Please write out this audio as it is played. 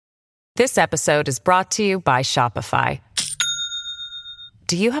This episode is brought to you by Shopify.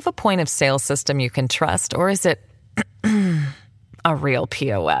 Do you have a point of sale system you can trust, or is it a real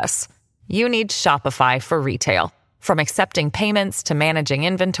POS? You need Shopify for retail. From accepting payments to managing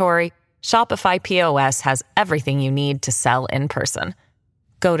inventory, Shopify POS has everything you need to sell in person.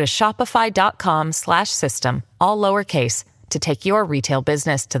 Go to shopify.com/system, all lowercase, to take your retail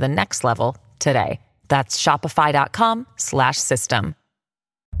business to the next level today. That's shopify.com/system.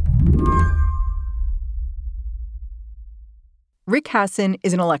 Rick Hasen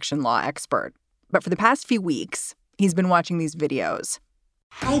is an election law expert, but for the past few weeks, he's been watching these videos.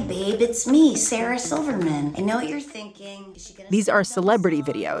 Hi, babe, it's me, Sarah Silverman. I know what you're thinking. These are celebrity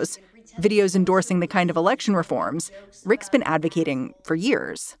videos endorsing the kind of election reforms Rick's been advocating for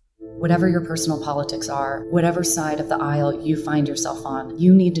years. Whatever your personal politics are, whatever side of the aisle you find yourself on,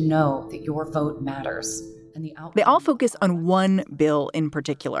 you need to know that your vote matters. And they all focus on one bill in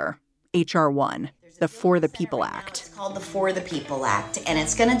particular, H.R. 1, the For the People Act. It's called the For the People Act, and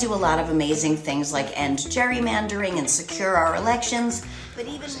it's going to do a lot of amazing things like end gerrymandering and secure our elections. But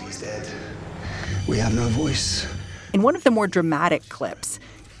even he's dead. We have no voice. In one of the more dramatic clips,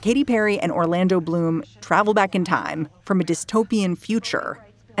 Katy Perry and Orlando Bloom travel back in time from a dystopian future,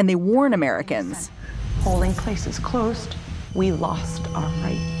 and they warn Americans. Polling places closed. We lost our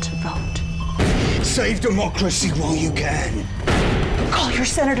right to vote. Save democracy while you can. Call your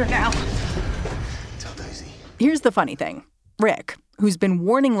senator now. Tell Daisy. Here's the funny thing. Rick, who's been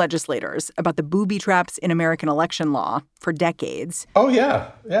warning legislators about the booby traps in American election law for decades. Oh,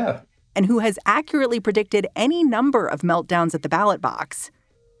 yeah. And who has accurately predicted any number of meltdowns at the ballot box.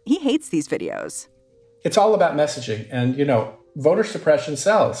 He hates these videos. It's all about messaging. And, voter suppression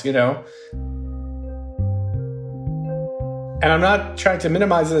sells, And I'm not trying to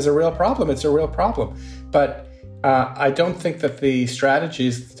minimize it as a real problem. It's a real problem. But I don't think that the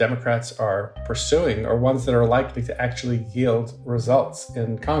strategies the Democrats are pursuing are ones that are likely to actually yield results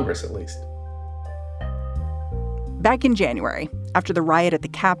in Congress, at least. Back in January, after the riot at the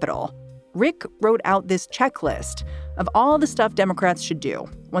Capitol, Rick wrote out this checklist of all the stuff Democrats should do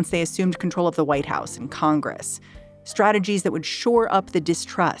once they assumed control of the White House and Congress. Strategies that would shore up the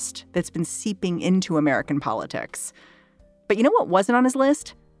distrust that's been seeping into American politics. But you know what wasn't on his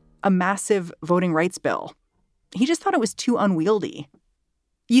list? A massive voting rights bill. He just thought it was too unwieldy.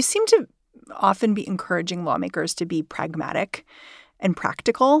 You seem to often be encouraging lawmakers to be pragmatic and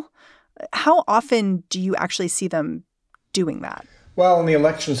practical. How often do you actually see them doing that? Well, in the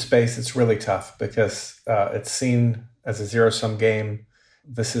election space, it's really tough because it's seen as a zero-sum game.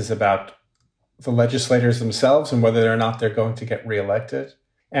 This is about the legislators themselves and whether or not they're going to get reelected.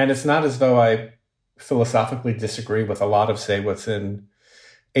 And it's not as though I philosophically disagree with a lot of, say, what's in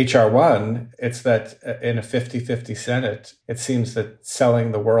H.R. 1. It's that in a 50-50 Senate, it seems that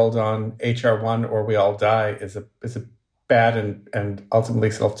selling the world on H.R. 1 or we all die is a bad and ultimately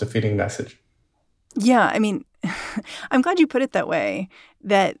self-defeating message. Yeah, I mean, I'm glad you put it that way,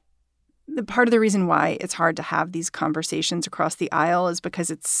 that the part of the reason why it's hard to have these conversations across the aisle is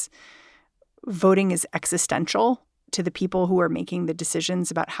because voting is existential to the people who are making the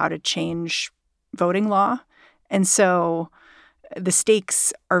decisions about how to change voting law. And so the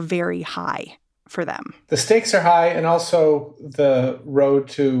stakes are very high for them. The stakes are high, and also the road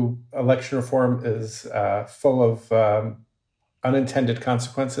to election reform is full of unintended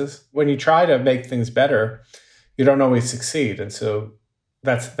consequences. When you try to make things better, you don't always succeed. And so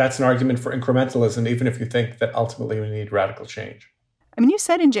that's an argument for incrementalism, even if you think that ultimately we need radical change. I mean, you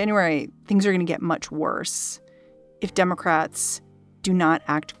said in January things are going to get much worse if Democrats do not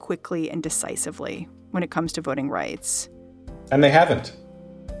act quickly and decisively when it comes to voting rights. And they haven't.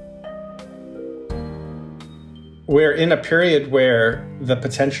 We're in a period where the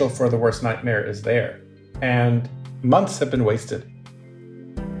potential for the worst nightmare is there, and months have been wasted.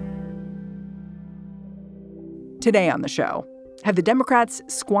 Today on the show, have the Democrats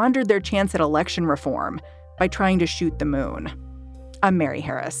squandered their chance at election reform by trying to shoot the moon? I'm Mary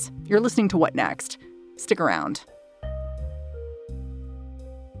Harris. You're listening to What Next? Stick around.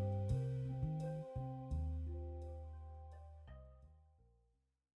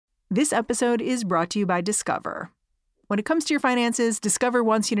 This episode is brought to you by Discover. When it comes to your finances, Discover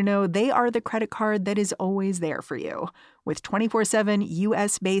wants you to know they are the credit card that is always there for you. With 24/7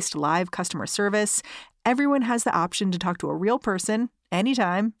 U.S.-based live customer service, everyone has the option to talk to a real person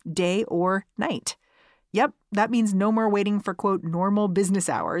anytime, day or night. Yep, that means no more waiting for, quote, normal business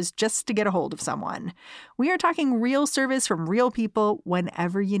hours just to get a hold of someone. We are talking real service from real people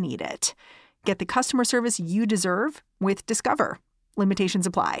whenever you need it. Get the customer service you deserve with Discover. Limitations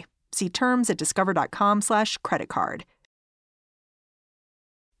apply. See terms at discover.com/creditcard.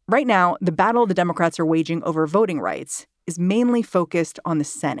 Right now, the battle the Democrats are waging over voting rights is mainly focused on the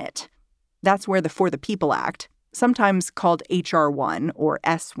Senate. That's where the For the People Act, sometimes called H.R. 1 or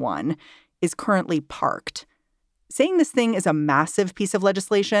S1, is currently parked. Saying this thing is a massive piece of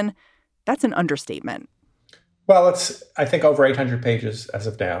legislation, that's an understatement. Well, it's, I think, over 800 pages as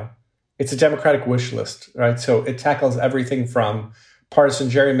of now. It's a Democratic wish list, right? So it tackles everything from partisan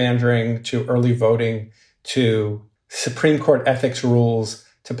gerrymandering to early voting to Supreme Court ethics rules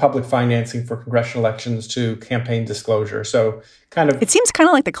to public financing for congressional elections to campaign disclosure. So it seems kind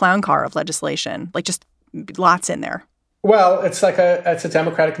of like the clown car of legislation, like just lots in there. Well, it's a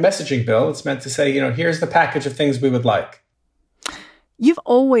Democratic messaging bill. It's meant to say, here's the package of things we would like. You've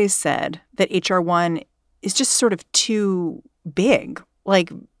always said that H.R. 1 is just sort of too big.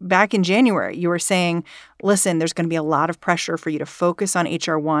 Like back in January, you were saying, listen, there's going to be a lot of pressure for you to focus on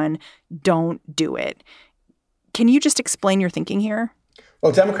H.R. 1. Don't do it. Can you just explain your thinking here?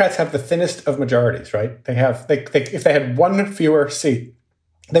 Well, Democrats have the thinnest of majorities, right? If they had one fewer seat,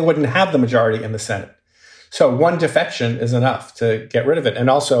 they wouldn't have the majority in the Senate. So one defection is enough to get rid of it. And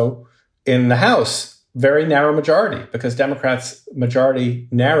also in the House, very narrow majority because Democrats' majority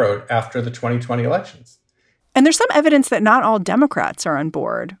narrowed after the 2020 elections. And there's some evidence that not all Democrats are on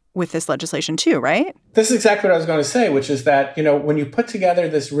board with this legislation too, right? This is exactly what I was going to say, which is that, when you put together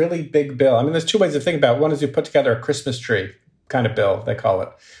this really big bill, there's two ways to think about it. One is you put together a Christmas tree kind of bill, they call it,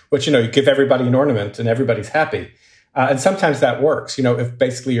 which, you give everybody an ornament and everybody's happy. And sometimes that works, if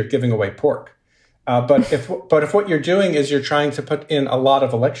basically you're giving away pork. But if what you're doing is you're trying to put in a lot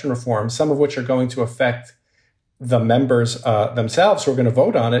of election reforms, some of which are going to affect the members themselves who are going to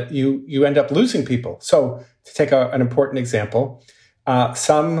vote on it, you end up losing people. So to take an important example,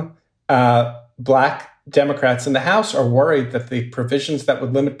 some Black Democrats in the House are worried that the provisions that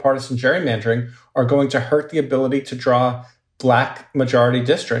would limit partisan gerrymandering are going to hurt the ability to draw Black majority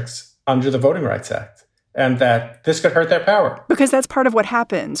districts under the Voting Rights Act, and that this could hurt their power. Because that's part of what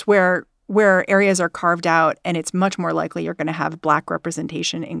happens where areas are carved out and it's much more likely you're going to have Black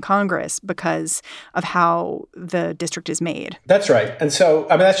representation in Congress because of how the district is made. That's right. And so,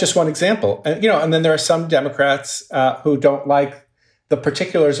 that's just one example. And, and then there are some Democrats who don't like the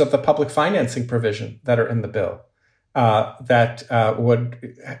particulars of the public financing provision that are in the bill that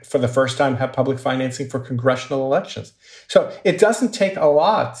would, for the first time, have public financing for congressional elections. So it doesn't take a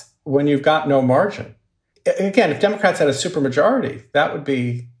lot when you've got no margin. Again, if Democrats had a supermajority, that would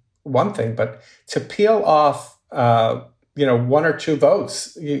be one thing, but to peel off, one or two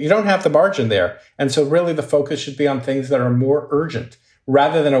votes, you don't have the margin there. And so really the focus should be on things that are more urgent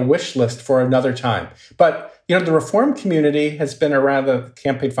rather than a wish list for another time. But, the reform community has been around, the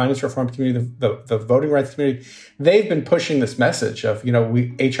campaign finance reform community, the voting rights community. They've been pushing this message of,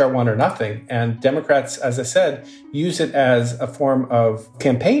 we H.R. 1 or nothing. And Democrats, as I said, use it as a form of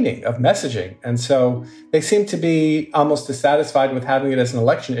campaigning, of messaging. And so they seem to be almost dissatisfied with having it as an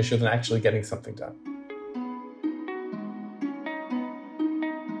election issue than actually getting something done.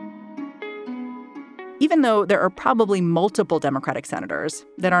 Even though there are probably multiple Democratic senators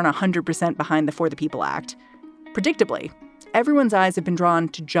that aren't 100% behind the For the People Act, predictably, everyone's eyes have been drawn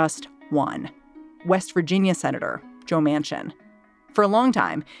to just one, West Virginia Senator Joe Manchin. For a long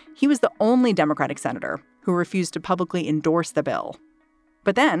time, he was the only Democratic senator who refused to publicly endorse the bill.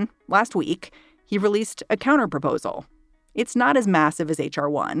 But then, last week, he released a counterproposal. It's not as massive as H.R.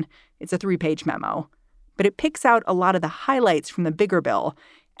 1. It's a 3-page memo. But it picks out a lot of the highlights from the bigger bill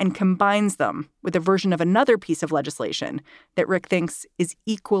and combines them with a version of another piece of legislation that Rick thinks is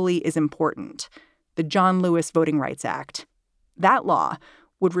equally as important, the John Lewis Voting Rights Act. That law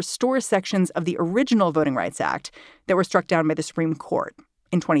would restore sections of the original Voting Rights Act that were struck down by the Supreme Court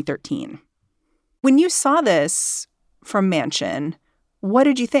in 2013. When you saw this from Manchin, what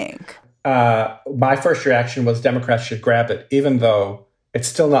did you think? My first reaction was Democrats should grab it, even though it's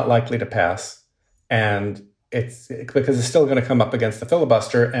still not likely to pass. And it's because it's still going to come up against the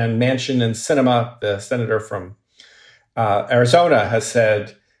filibuster. And Manchin and Sinema, the senator from Arizona, has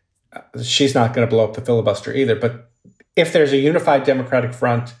said she's not going to blow up the filibuster either. But if there's a unified Democratic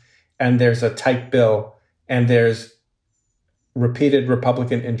front and there's a tight bill and there's repeated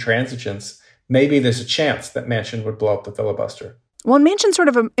Republican intransigence, maybe there's a chance that Manchin would blow up the filibuster. Well, Manchin sort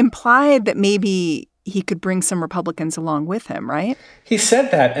of implied that maybe he could bring some Republicans along with him, right? He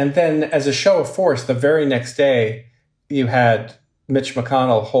said that. And then as a show of force, the very next day, you had Mitch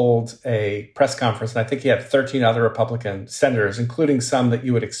McConnell hold a press conference. And I think he had 13 other Republican senators, including some that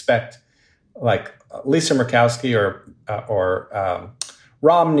you would expect, like Lisa Murkowski or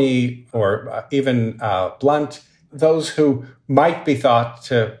Romney or even Blunt, those who might be thought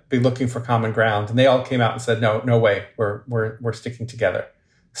to be looking for common ground. And they all came out and said, no way, we're sticking together.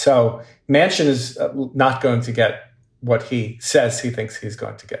 So Manchin is not going to get what he says he thinks he's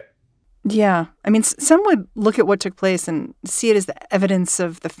going to get. Yeah. I mean, some would look at what took place and see it as the evidence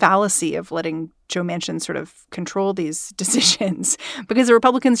of the fallacy of letting Joe Manchin sort of control these decisions because the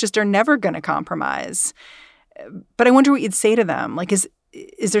Republicans just are never going to compromise. But I wonder what you'd say to them. Like, is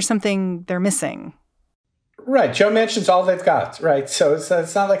there something they're missing? Right. Joe Manchin's all they've got. Right. So it's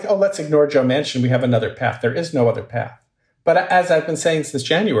not like, oh, let's ignore Joe Manchin. We have another path. There is no other path. But as I've been saying since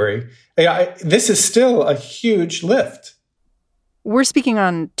January, this is still a huge lift. We're speaking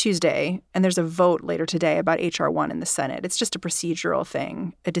on Tuesday, and there's a vote later today about H.R. 1 in the Senate. It's just a procedural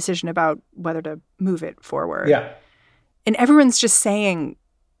thing, a decision about whether to move it forward. Yeah. And everyone's just saying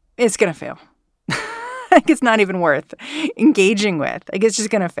it's going to fail. Like it's not even worth engaging with. Like it's just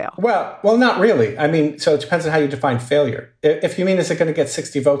going to fail. Well, not really. I mean, so it depends on how you define failure. If you mean, is it going to get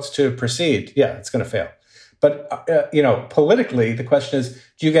 60 votes to proceed? Yeah, it's going to fail. But, politically, the question is,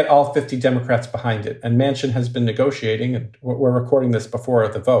 do you get all 50 Democrats behind it? And Manchin has been negotiating, and we're recording this before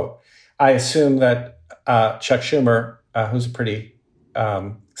the vote. I assume that Chuck Schumer, who's a pretty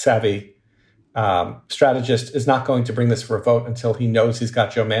savvy strategist, is not going to bring this for a vote until he knows he's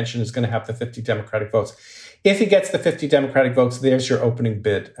got Joe Manchin, who's going to have the 50 Democratic votes. If he gets the 50 Democratic votes, there's your opening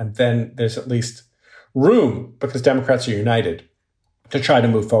bid. And then there's at least room, because Democrats are united, to try to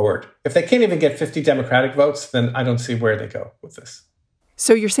move forward. If they can't even get 50 Democratic votes, then I don't see where they go with this.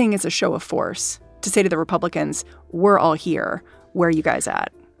 So you're saying it's a show of force to say to the Republicans, we're all here. Where are you guys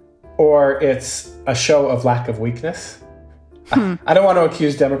at? Or it's a show of lack of weakness. I don't want to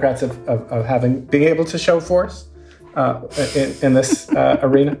accuse Democrats of being able to show force in this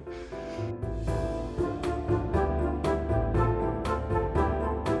arena.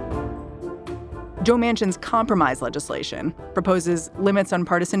 Joe Manchin's compromise legislation proposes limits on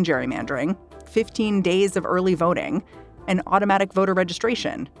partisan gerrymandering, 15 days of early voting, and automatic voter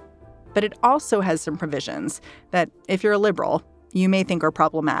registration. But it also has some provisions that, if you're a liberal, you may think are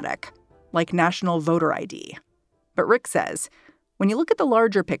problematic, like national voter ID. But Rick says, when you look at the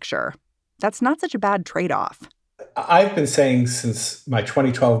larger picture, that's not such a bad trade-off. I've been saying since my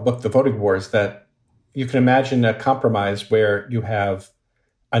 2012 book, The Voting Wars, that you can imagine a compromise where you have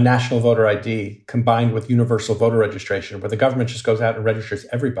a national voter ID combined with universal voter registration, where the government just goes out and registers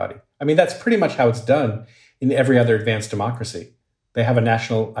everybody. I mean, that's pretty much how it's done in every other advanced democracy. They have a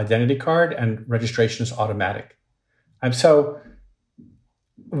national identity card and registration is automatic. And so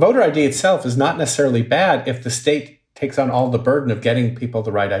voter ID itself is not necessarily bad if the state takes on all the burden of getting people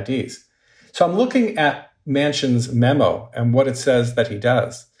the right IDs. So I'm looking at Manchin's memo and what it says that he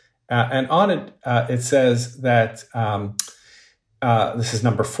does. And on it, it says that this is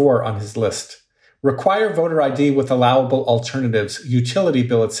number 4 on his list. Require voter ID with allowable alternatives, utility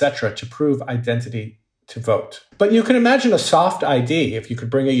bill, etc., to prove identity to vote. But you can imagine a soft ID if you could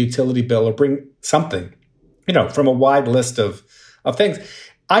bring a utility bill or bring something, from a wide list of things.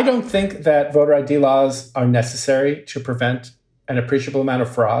 I don't think that voter ID laws are necessary to prevent an appreciable amount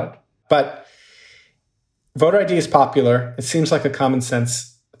of fraud, but voter ID is popular. It seems like a common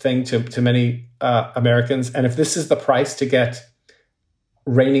sense thing to many Americans. And if this is the price to get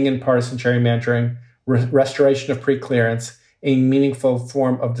reining in partisan gerrymandering, restoration of preclearance, a meaningful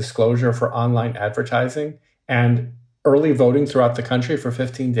form of disclosure for online advertising, and early voting throughout the country for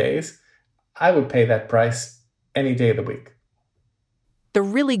 15 days, I would pay that price any day of the week. The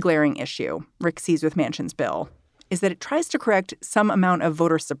really glaring issue Rick sees with Manchin's bill is that it tries to correct some amount of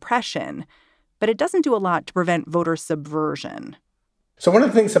voter suppression, but it doesn't do a lot to prevent voter subversion. So one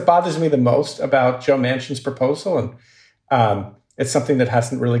of the things that bothers me the most about Joe Manchin's proposal, and it's something that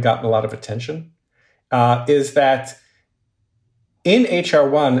hasn't really gotten a lot of attention, is that in H.R.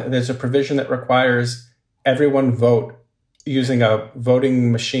 1, there's a provision that requires everyone vote using a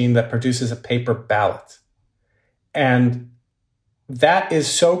voting machine that produces a paper ballot. And that is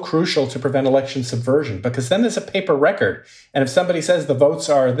so crucial to prevent election subversion, because then there's a paper record. And if somebody says the votes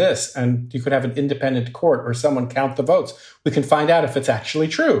are this, and you could have an independent court or someone count the votes, we can find out if it's actually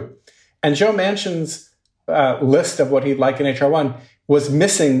true. And Joe Manchin's list of what he'd like in H.R. 1 was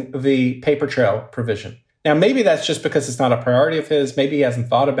missing the paper trail provision. Now, maybe that's just because it's not a priority of his. Maybe he hasn't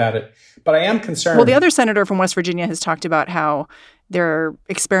thought about it. But I am concerned. Well, the other senator from West Virginia has talked about how they're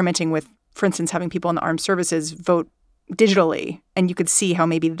experimenting with, for instance, having people in the armed services vote digitally. And you could see how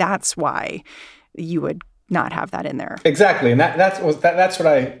maybe that's why you would not have that in there. Exactly. And that's what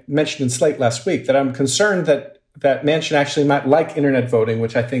I mentioned in Slate last week, that I'm concerned that Manchin actually might like internet voting,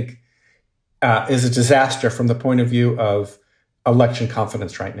 which I think is a disaster from the point of view of election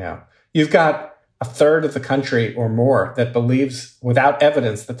confidence right now. You've got a third of the country or more that believes without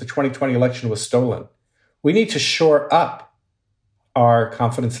evidence that the 2020 election was stolen. We need to shore up our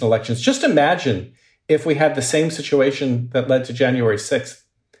confidence in elections. Just imagine if we had the same situation that led to January 6th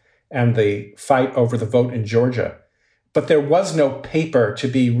and the fight over the vote in Georgia, but there was no paper to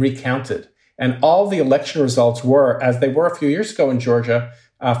be recounted. And all the election results were, as they were a few years ago in Georgia,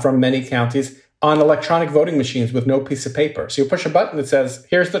 from many counties, on electronic voting machines with no piece of paper. So you push a button that says,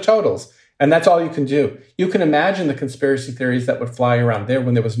 here's the totals. And that's all you can do. You can imagine the conspiracy theories that would fly around there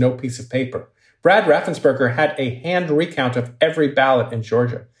when there was no piece of paper. Brad Raffensperger had a hand recount of every ballot in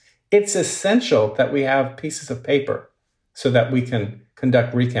Georgia. It's essential that we have pieces of paper so that we can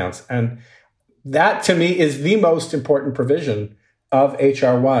conduct recounts. And that, to me, is the most important provision of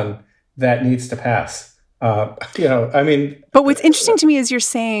H.R. 1 that needs to pass. But what's interesting to me is you're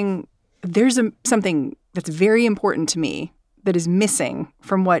saying there's something that's very important to me that is missing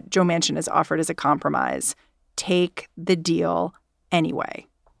from what Joe Manchin has offered as a compromise. Take the deal anyway.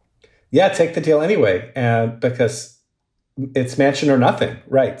 Yeah, take the deal anyway, because it's Manchin or nothing,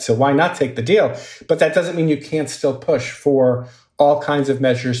 right? So why not take the deal? But that doesn't mean you can't still push for all kinds of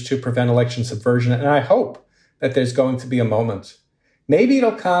measures to prevent election subversion. And I hope that there's going to be a moment. Maybe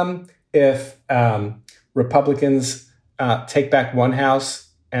it'll come if Republicans take back one house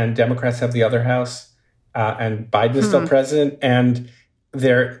and Democrats have the other house, and Biden is still president. And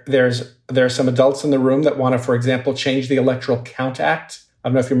there are some adults in the room that want to, for example, change the Electoral Count Act. I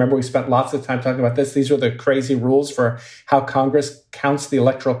don't know if you remember, we spent lots of time talking about this. These were the crazy rules for how Congress counts the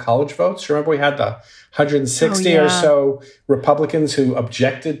Electoral College votes. Remember, we had the 160 or so Republicans who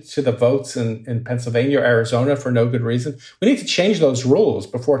objected to the votes in Pennsylvania or Arizona for no good reason. We need to change those rules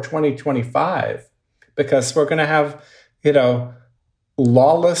before 2025 because we're going to have,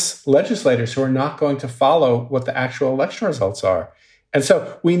 lawless legislators who are not going to follow what the actual election results are. And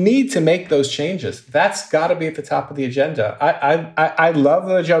so we need to make those changes. That's got to be at the top of the agenda. I love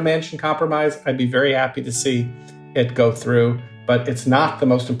the Joe Manchin compromise. I'd be very happy to see it go through, but it's not the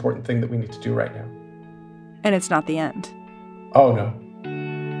most important thing that we need to do right now. And it's not the end. Oh, no.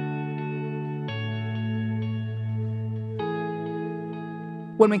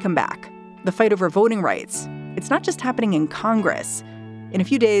 When we come back, the fight over voting rights, it's not just happening in Congress. In a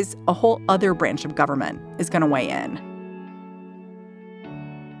few days, a whole other branch of government is going to weigh in.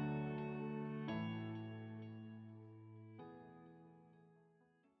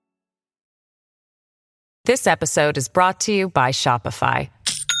 This episode is brought to you by Shopify.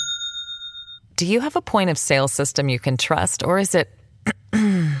 Do you have a point of sale system you can trust, or is it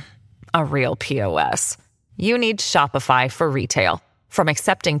a real POS? You need Shopify for retail. From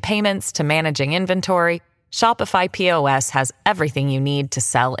accepting payments to managing inventory, Shopify POS has everything you need to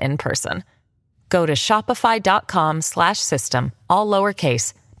sell in person. Go to shopify.com/system, all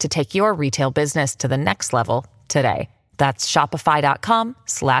lowercase, to take your retail business to the next level today. That's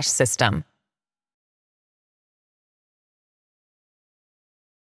shopify.com/system.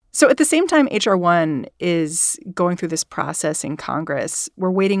 So at the same time H.R. 1 is going through this process in Congress, we're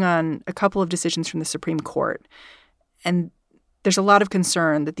waiting on a couple of decisions from the Supreme Court. And there's a lot of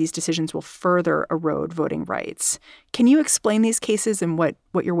concern that these decisions will further erode voting rights. Can you explain these cases and what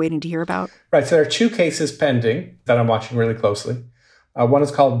you're waiting to hear about? Right. So there are two cases pending that I'm watching really closely. One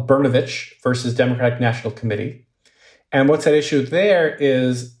is called Brnovich versus Democratic National Committee. And what's at issue there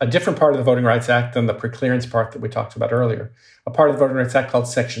is a different part of the Voting Rights Act than the preclearance part that we talked about earlier. A part of the Voting Rights Act called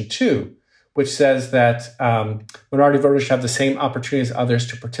Section 2, which says that minority voters should have the same opportunity as others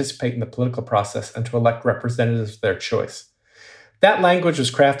to participate in the political process and to elect representatives of their choice. That language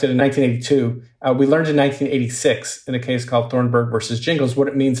was crafted in 1982. We learned in 1986 in a case called Thornburg versus Jingles what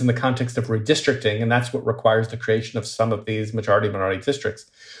it means in the context of redistricting, and that's what requires the creation of some of these majority-minority districts.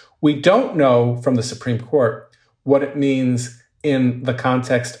 We don't know from the Supreme Court what it means in the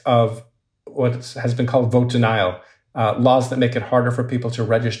context of what has been called vote denial, laws that make it harder for people to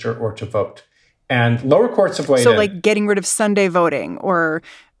register or to vote. And lower courts have weighed in. So like getting rid of Sunday voting or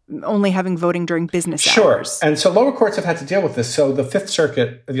only having voting during business hours. Sure. And so lower courts have had to deal with this. So the Fifth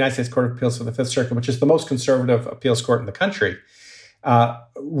Circuit, the United States Court of Appeals for the Fifth Circuit, which is the most conservative appeals court in the country,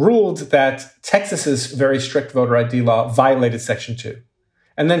 ruled that Texas's very strict voter ID law violated Section 2.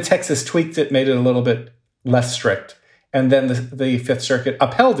 And then Texas tweaked it, made it a little bit less strict. And then the Fifth Circuit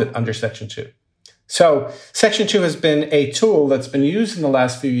upheld it under Section 2. So Section 2 has been a tool that's been used in the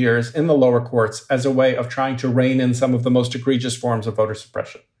last few years in the lower courts as a way of trying to rein in some of the most egregious forms of voter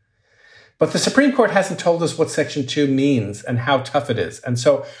suppression. But the Supreme Court hasn't told us what Section 2 means and how tough it is. And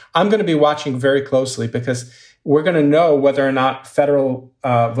so I'm going to be watching very closely because we're going to know whether or not federal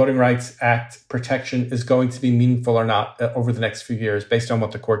Voting Rights Act protection is going to be meaningful or not over the next few years based on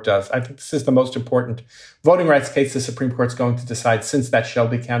what the court does. I think this is the most important voting rights case the Supreme Court's going to decide since that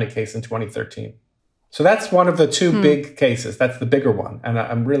Shelby County case in 2013. So that's one of the two big cases. That's the bigger one. And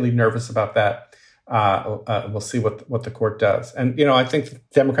I'm really nervous about that. We'll see what the court does. And, I think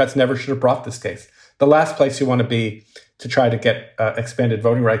Democrats never should have brought this case. The last place you want to be to try to get expanded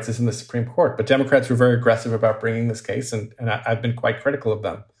voting rights is in the Supreme Court. But Democrats were very aggressive about bringing this case, and I've been quite critical of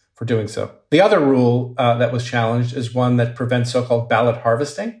them for doing so. The other rule that was challenged is one that prevents so-called ballot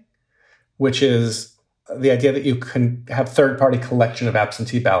harvesting, which is the idea that you can have third-party collection of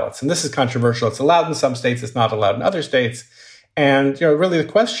absentee ballots. And this is controversial. It's allowed in some states. It's not allowed in other states. And, really the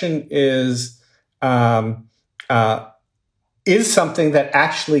question is something that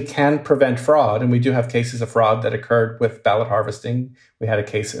actually can prevent fraud. And we do have cases of fraud that occurred with ballot harvesting. We had a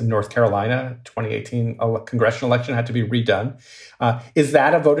case in North Carolina, 2018 congressional election had to be redone. Is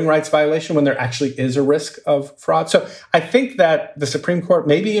that a voting rights violation when there actually is a risk of fraud? So I think that the Supreme Court,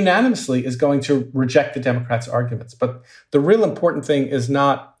 maybe unanimously, is going to reject the Democrats' arguments. But the real important thing is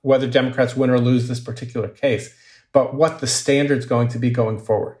not whether Democrats win or lose this particular case, but what the standard's going to be going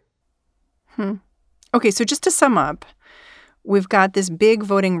forward. Okay, so just to sum up, we've got this big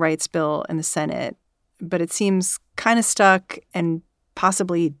voting rights bill in the Senate, but it seems kind of stuck and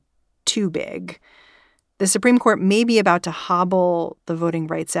possibly too big. The Supreme Court may be about to hobble the Voting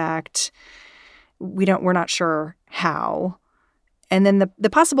Rights Act. We're not sure how. And then the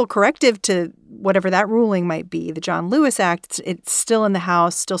possible corrective to whatever that ruling might be, the John Lewis Act, it's still in the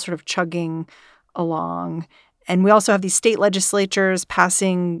House, still sort of chugging along. And we also have these state legislatures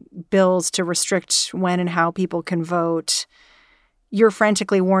passing bills to restrict when and how people can vote. You're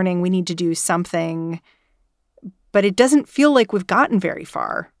frantically warning we need to do something, but it doesn't feel like we've gotten very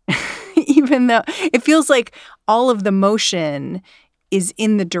far, even though it feels like all of the motion is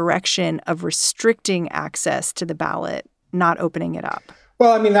in the direction of restricting access to the ballot, not opening it up.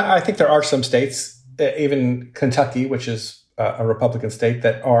 Well, I think there are some states, even Kentucky, which is a Republican state,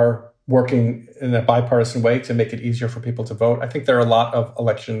 that are working in a bipartisan way to make it easier for people to vote. I think there are a lot of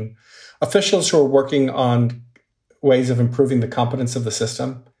election officials who are working on ways of improving the competence of the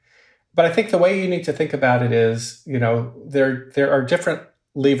system. But I think the way you need to think about it is, there are different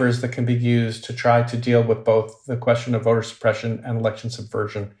levers that can be used to try to deal with both the question of voter suppression and election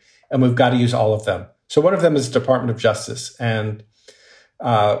subversion. And we've got to use all of them. So one of them is the Department of Justice. And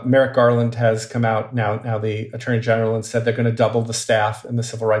Merrick Garland has come out now the Attorney General, and said they're going to double the staff in the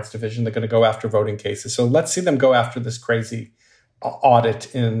Civil Rights Division. They're going to go after voting cases. So let's see them go after this crazy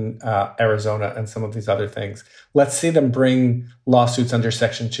audit in Arizona and some of these other things. Let's see them bring lawsuits under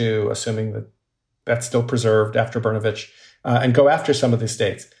Section 2, assuming that that's still preserved after Brnovich, and go after some of these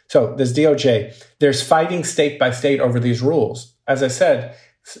states. So there's DOJ. There's fighting state by state over these rules. As I said,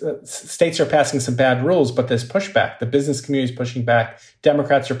 states are passing some bad rules, but there's pushback. The business community is pushing back.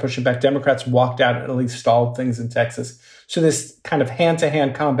 Democrats are pushing back. Democrats walked out and at least stalled things in Texas. So there's kind of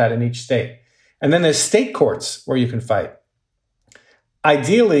hand-to-hand combat in each state. And then there's state courts where you can fight.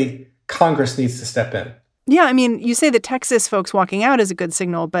 Ideally, Congress needs to step in. Yeah, you say the Texas folks walking out is a good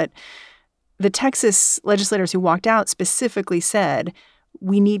signal, but the Texas legislators who walked out specifically said,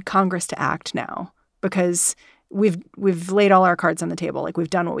 we need Congress to act now because we've laid all our cards on the table. Like, we've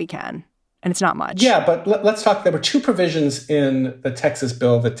done what we can, and it's not much. Yeah, but let's talk. There were two provisions in the Texas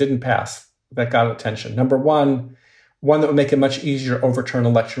bill that didn't pass that got attention. Number one that would make it much easier to overturn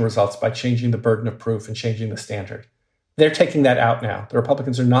election results by changing the burden of proof and changing the standard. They're taking that out now. The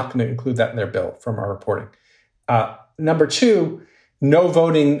Republicans are not going to include that in their bill from our reporting. Number two, no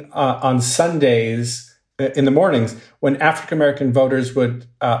voting on Sundays in the mornings when African-American voters would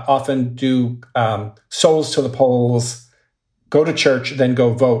often do souls to the polls, go to church, then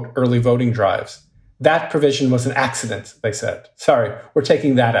go vote, early voting drives. That provision was an accident, they said. Sorry, we're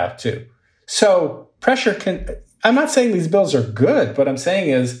taking that out too. So pressure I'm not saying these bills are good. What I'm saying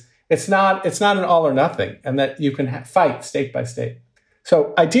is it's not an all or nothing, and that you can fight state by state.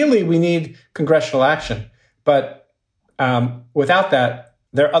 So ideally, we need congressional action. But without that,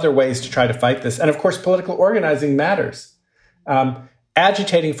 there are other ways to try to fight this. And of course, political organizing matters.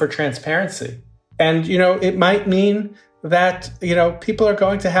 Agitating for transparency. And, it might mean that, people are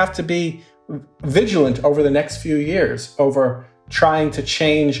going to have to be vigilant over the next few years over trying to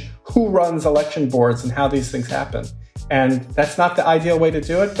change who runs election boards and how these things happen. And that's not the ideal way to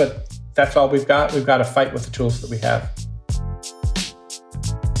do it, but that's all we've got. We've got to fight with the tools that we have.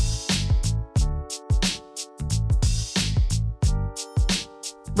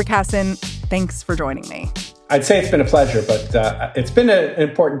 Rick Hasen, thanks for joining me. I'd say it's been a pleasure, but it's been an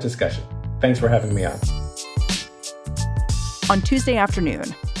important discussion. Thanks for having me on. On Tuesday afternoon,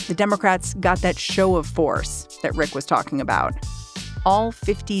 the Democrats got that show of force that Rick was talking about. All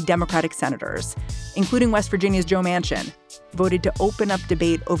 50 Democratic senators, including West Virginia's Joe Manchin, voted to open up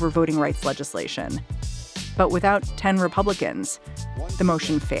debate over voting rights legislation. But without 10 Republicans, the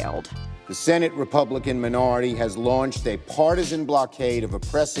motion failed. The Senate Republican minority has launched a partisan blockade of a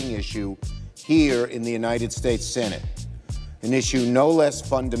pressing issue here in the United States Senate, an issue no less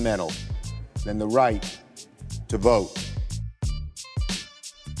fundamental than the right to vote.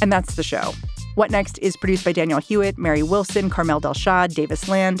 And that's the show. What Next is produced by Daniel Hewitt, Mary Wilson, Carmel Delshad, Davis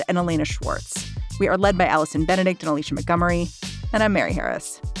Land, and Elena Schwartz. We are led by Allison Benedict and Alicia Montgomery. And I'm Mary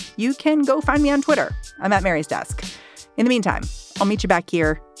Harris. You can go find me on Twitter. I'm at Mary's Desk. In the meantime, I'll meet you back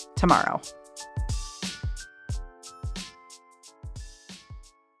here tomorrow.